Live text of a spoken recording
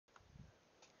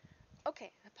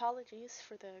Okay, apologies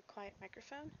for the quiet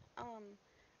microphone.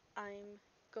 I'm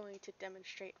going to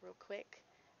demonstrate real quick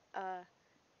uh,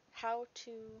 how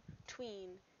to tween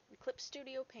in Clip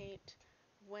Studio Paint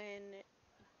when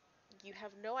you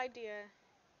have no idea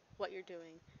what you're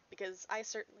doing, because I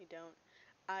certainly don't.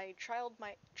 I trialed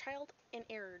and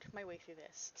errored my way through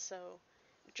this. So,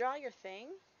 draw your thing,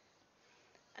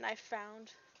 and I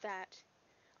found that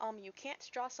you can't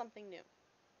draw something new.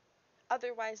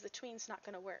 Otherwise, the tween's not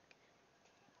going to work.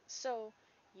 So,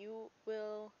 you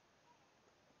will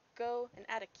go and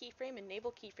add a keyframe,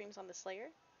 enable keyframes on this layer,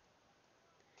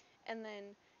 and then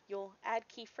you'll add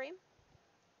keyframe.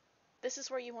 This is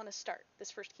where you want to start,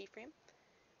 this first keyframe.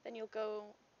 Then you'll go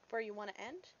where you want to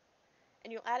end,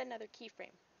 and you'll add another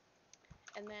keyframe.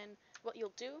 And then what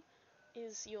you'll do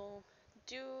is you'll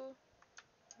do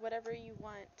whatever you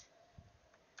want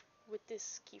with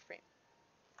this keyframe.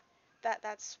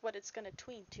 That's what it's going to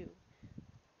tween to.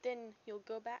 Then you'll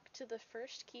go back to the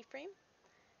first keyframe,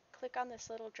 click on this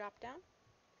little drop down,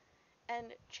 and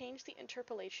change the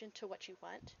interpolation to what you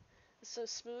want. So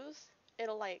smooth,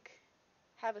 it'll like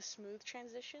have a smooth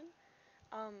transition.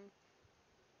 Um,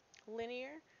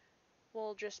 Linear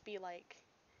will just be like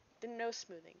no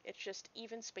smoothing. It's just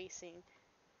even spacing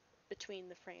between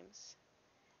the frames.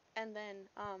 And then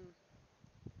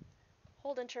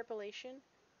hold interpolation.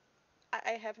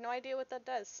 I have no idea what that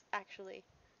does actually.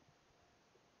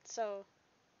 So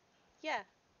yeah,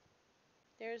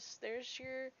 there's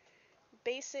your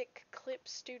basic Clip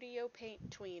Studio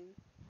Paint tween.